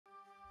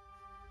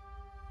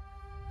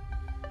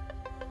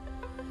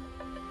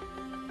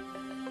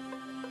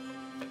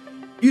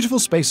Beautiful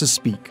spaces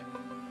speak.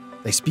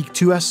 They speak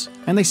to us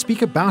and they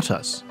speak about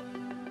us.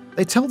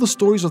 They tell the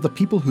stories of the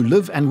people who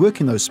live and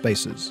work in those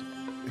spaces,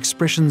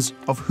 expressions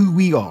of who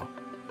we are.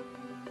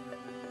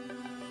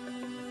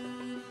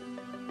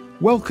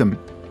 Welcome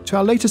to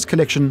our latest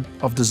collection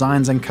of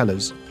designs and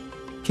colours,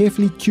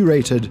 carefully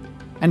curated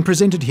and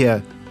presented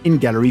here in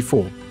Gallery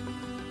 4.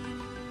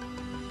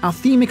 Our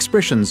theme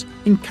Expressions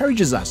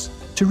encourages us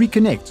to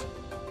reconnect,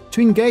 to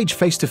engage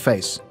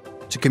face-to-face,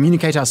 to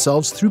communicate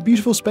ourselves through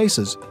beautiful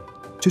spaces,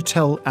 to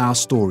tell our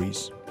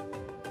stories.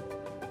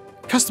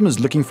 Customers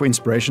looking for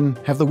inspiration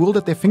have the world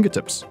at their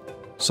fingertips.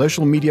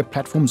 Social media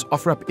platforms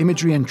offer up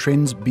imagery and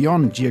trends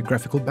beyond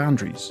geographical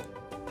boundaries.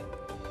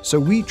 So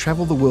we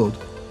travel the world,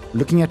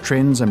 looking at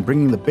trends and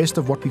bringing the best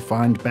of what we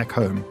find back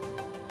home.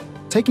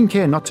 Taking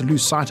care not to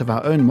lose sight of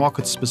our own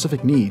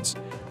market-specific needs,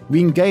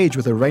 we engage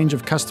with a range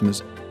of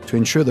customers to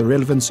ensure the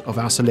relevance of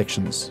our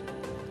selections.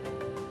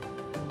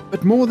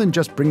 But more than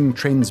just bringing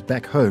trends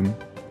back home,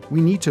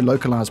 we need to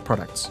localize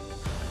products.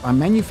 By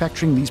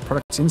manufacturing these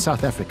products in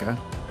South Africa,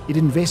 it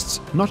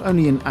invests not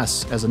only in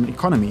us as an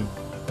economy,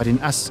 but in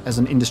us as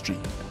an industry.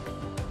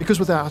 Because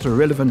without a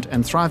relevant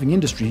and thriving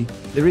industry,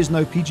 there is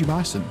no PG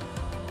Bison.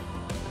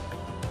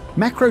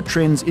 Macro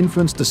trends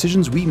influence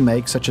decisions we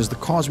make, such as the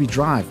cars we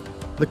drive,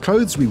 the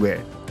clothes we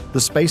wear, the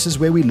spaces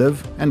where we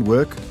live and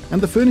work, and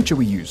the furniture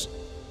we use.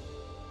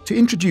 To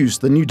introduce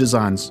the new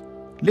designs,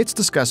 let's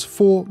discuss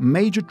 4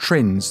 major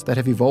trends that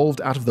have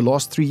evolved out of the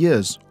last 3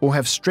 years or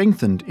have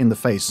strengthened in the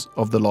face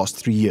of the last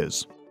 3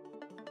 years.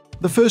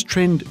 The first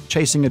trend,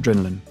 chasing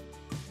adrenaline.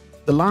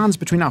 The lines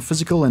between our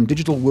physical and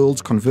digital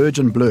worlds converge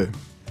and blur.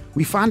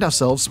 We find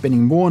ourselves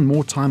spending more and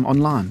more time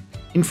online,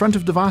 in front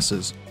of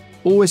devices,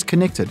 always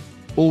connected,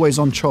 always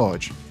on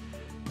charge.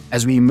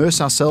 As we immerse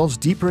ourselves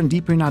deeper and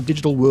deeper in our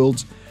digital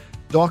worlds,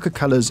 darker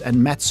colours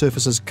and matte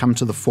surfaces come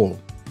to the fore.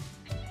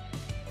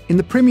 In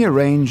the Premier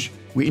range,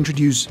 we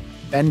introduce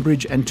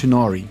Banbridge and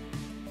Tunari.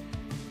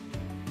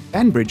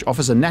 Banbridge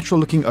offers a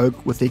natural-looking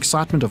oak with the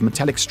excitement of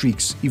metallic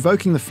streaks,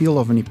 evoking the feel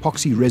of an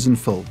epoxy resin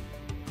fill.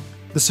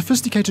 The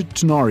sophisticated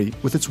Tunari,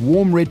 with its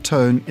warm red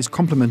tone, is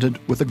complemented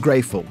with a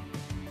grey fill.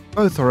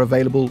 Both are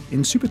available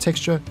in super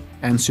texture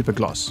and super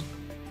gloss.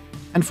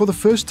 And for the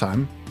first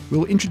time,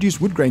 we'll introduce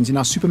wood grains in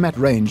our super matte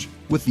range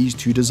with these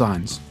 2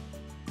 designs.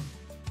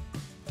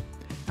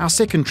 Our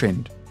second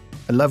trend,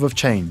 a love of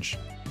change.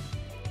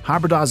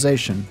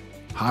 Hybridization,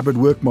 hybrid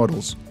work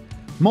models,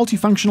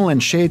 multifunctional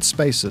and shared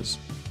spaces.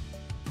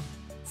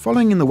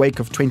 Following in the wake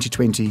of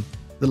 2020,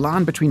 the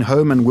line between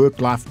home and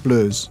work life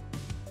blurs.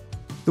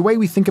 The way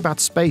we think about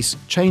space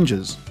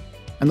changes,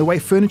 and the way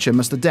furniture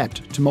must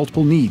adapt to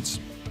multiple needs.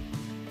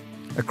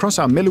 Across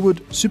our Mellowwood,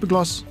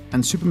 Supergloss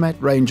and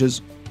Supermatte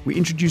ranges, we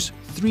introduce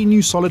 3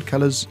 new solid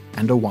colours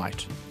and a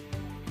white.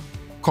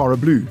 Cara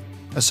Blue,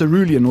 a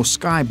cerulean or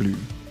sky blue.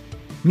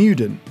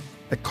 Muden,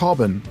 a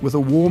carbon with a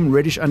warm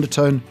reddish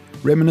undertone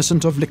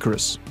reminiscent of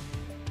licorice.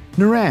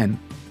 Naran,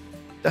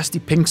 dusty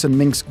pinks and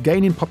minks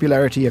gain in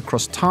popularity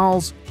across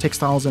tiles,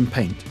 textiles and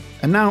paint,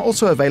 and now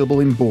also available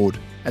in board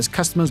as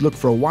customers look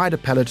for a wider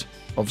palette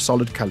of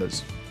solid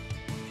colours.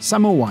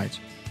 Summer White,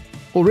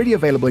 already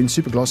available in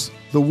Supergloss,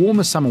 the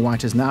warmer Summer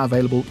White is now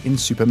available in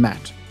Super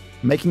Matte,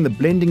 making the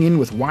blending in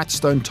with white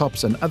stone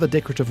tops and other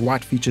decorative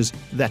white features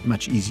that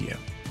much easier.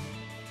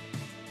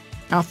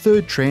 Our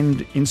third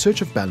trend, in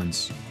search of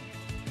balance.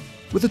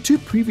 With the 2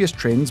 previous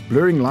trends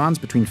blurring lines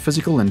between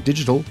physical and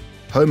digital,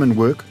 home and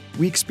work,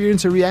 we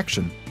experience a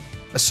reaction.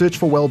 A search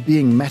for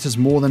well-being matters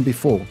more than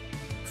before,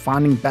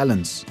 finding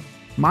balance,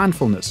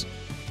 mindfulness,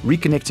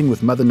 reconnecting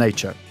with Mother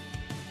Nature.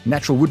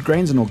 Natural wood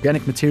grains and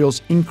organic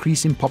materials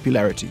increase in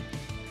popularity.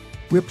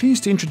 We're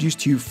pleased to introduce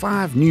to you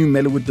 5 new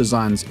Mellowwood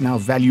designs in our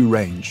value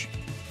range.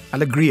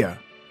 Alegria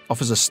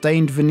offers a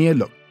stained veneer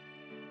look.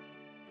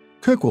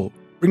 Kirkwall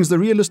brings the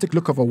realistic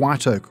look of a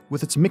white oak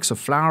with its mix of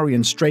flowery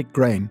and straight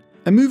grain.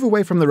 A move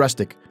away from the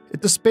rustic,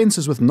 it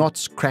dispenses with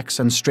knots, cracks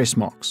and stress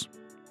marks.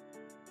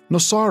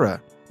 Nosara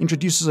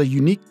introduces a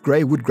unique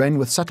grey wood grain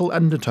with subtle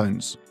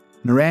undertones.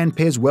 Naran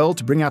pairs well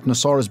to bring out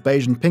Nosara's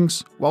beige and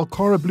pinks, while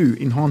Cara Blue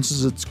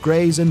enhances its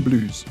greys and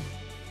blues.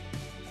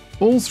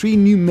 All 3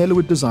 new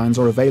Mellowwood designs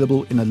are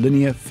available in a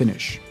linear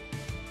finish.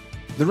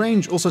 The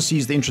range also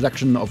sees the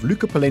introduction of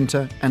Luca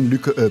Polenta and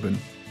Luca Urban.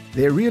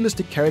 Their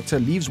realistic character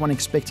leaves one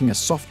expecting a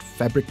soft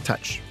fabric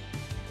touch.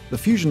 The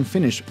fusion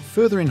finish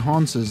further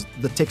enhances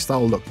the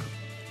textile look.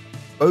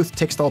 Both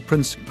textile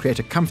prints create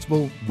a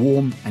comfortable,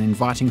 warm and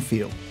inviting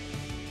feel.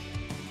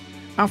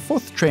 Our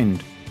 4th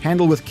trend,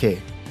 handle with care.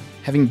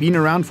 Having been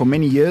around for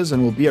many years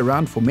and will be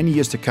around for many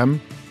years to come,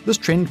 this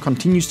trend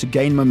continues to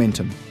gain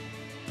momentum.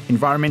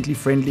 Environmentally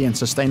friendly and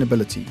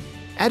sustainability.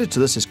 Added to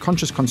this is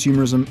conscious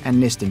consumerism and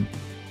nesting.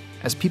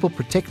 As people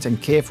protect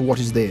and care for what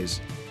is theirs,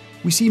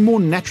 we see more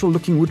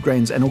natural-looking wood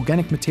grains and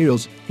organic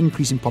materials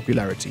increase in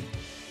popularity.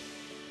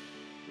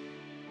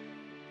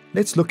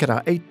 Let's look at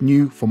our 8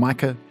 new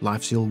Formica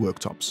LifeSeal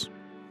worktops.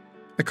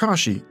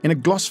 Akashi, in a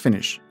gloss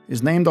finish,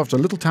 is named after a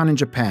little town in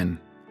Japan.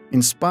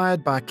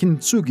 Inspired by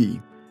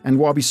kintsugi and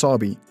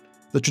wabi-sabi,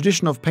 the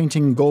tradition of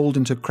painting gold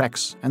into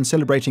cracks and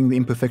celebrating the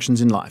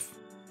imperfections in life.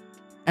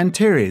 And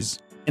Teres,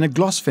 in a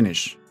gloss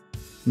finish,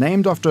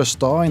 named after a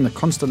star in the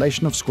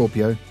constellation of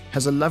Scorpio,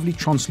 has a lovely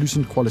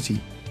translucent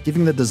quality,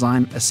 giving the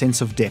design a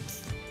sense of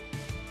depth.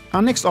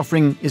 Our next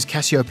offering is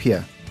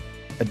Cassiopeia,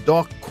 a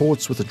dark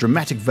quartz with a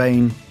dramatic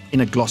vein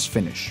in a gloss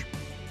finish.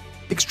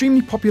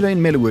 Extremely popular in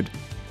Mellowood,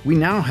 we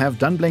now have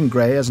Dunblane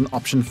Grey as an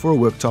option for a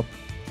worktop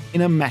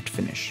in a matte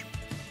finish.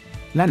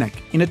 Lanark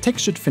in a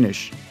textured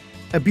finish,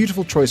 a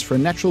beautiful choice for a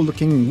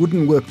natural-looking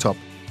wooden worktop.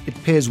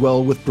 It pairs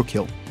well with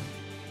Brookhill.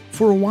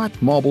 For a white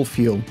marble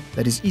feel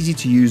that is easy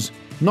to use,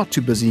 not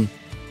too busy,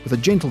 with a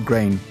gentle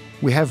grain,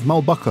 we have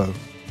Malbocco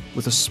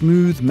with a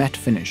smooth matte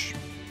finish.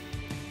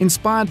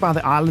 Inspired by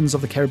the islands of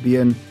the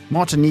Caribbean,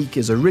 Martinique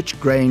is a rich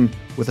grain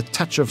with a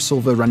touch of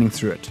silver running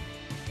through it.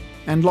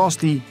 And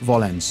lastly,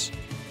 Volans,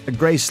 a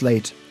grey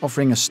slate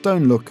offering a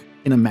stone look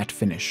in a matte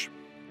finish.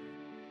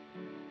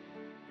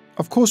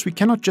 Of course, we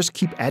cannot just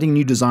keep adding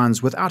new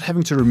designs without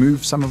having to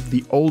remove some of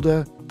the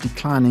older,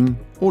 declining,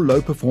 or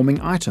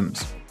low-performing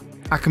items.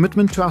 Our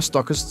commitment to our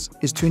stockists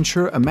is to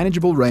ensure a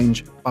manageable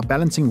range by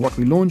balancing what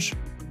we launch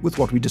with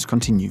what we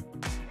discontinue.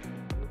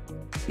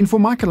 In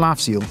Formica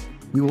Lifeseal,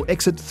 we will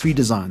exit 3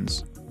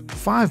 designs.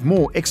 5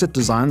 more exit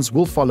designs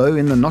will follow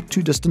in the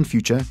not-too-distant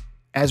future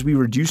as we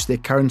reduce their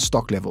current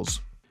stock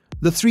levels.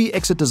 The 3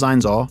 exit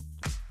designs are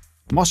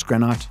Moss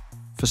Granite,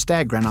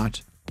 Verstag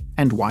Granite,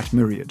 and White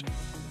Myriad.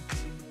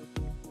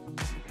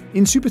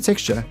 In Super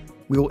Texture,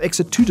 we will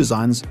exit 2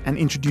 designs and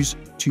introduce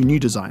 2 new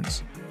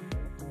designs.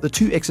 The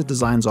 2 exit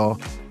designs are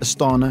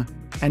Astana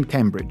and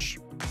Cambridge.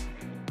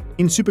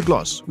 In Super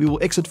Gloss, we will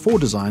exit 4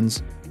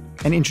 designs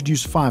and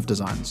introduce 5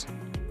 designs.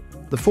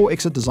 The 4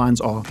 exit designs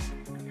are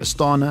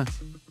Astana,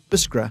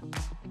 Biskra,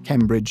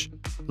 Cambridge,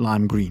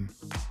 Lime Green.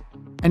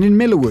 And in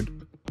Mellowood,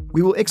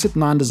 we will exit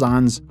 9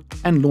 designs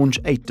and launch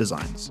 8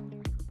 designs.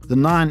 The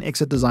 9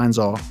 exit designs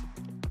are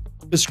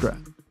Biskra,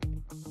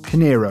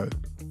 Pinero,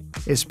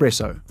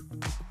 Espresso,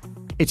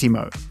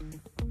 Etimo,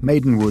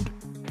 Maidenwood,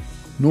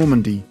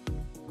 Normandy,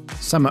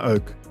 Summer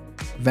Oak,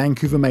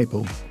 Vancouver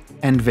Maple,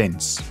 and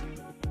Vents.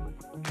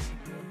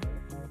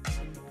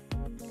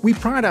 We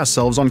pride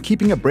ourselves on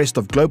keeping abreast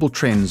of global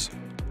trends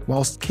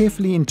whilst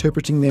carefully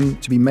interpreting them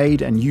to be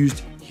made and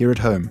used here at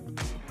home.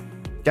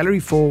 Gallery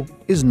 4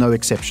 is no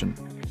exception.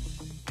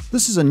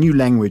 This is a new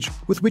language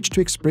with which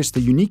to express the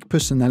unique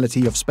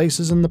personality of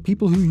spaces and the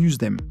people who use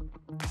them.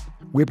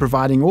 We're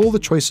providing all the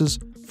choices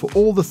for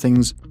all the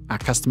things our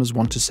customers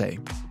want to say.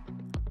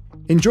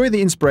 Enjoy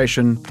the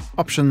inspiration,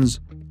 options,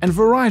 and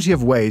variety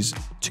of ways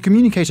to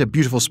communicate a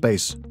beautiful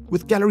space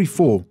with Gallery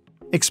 4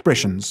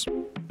 Expressions.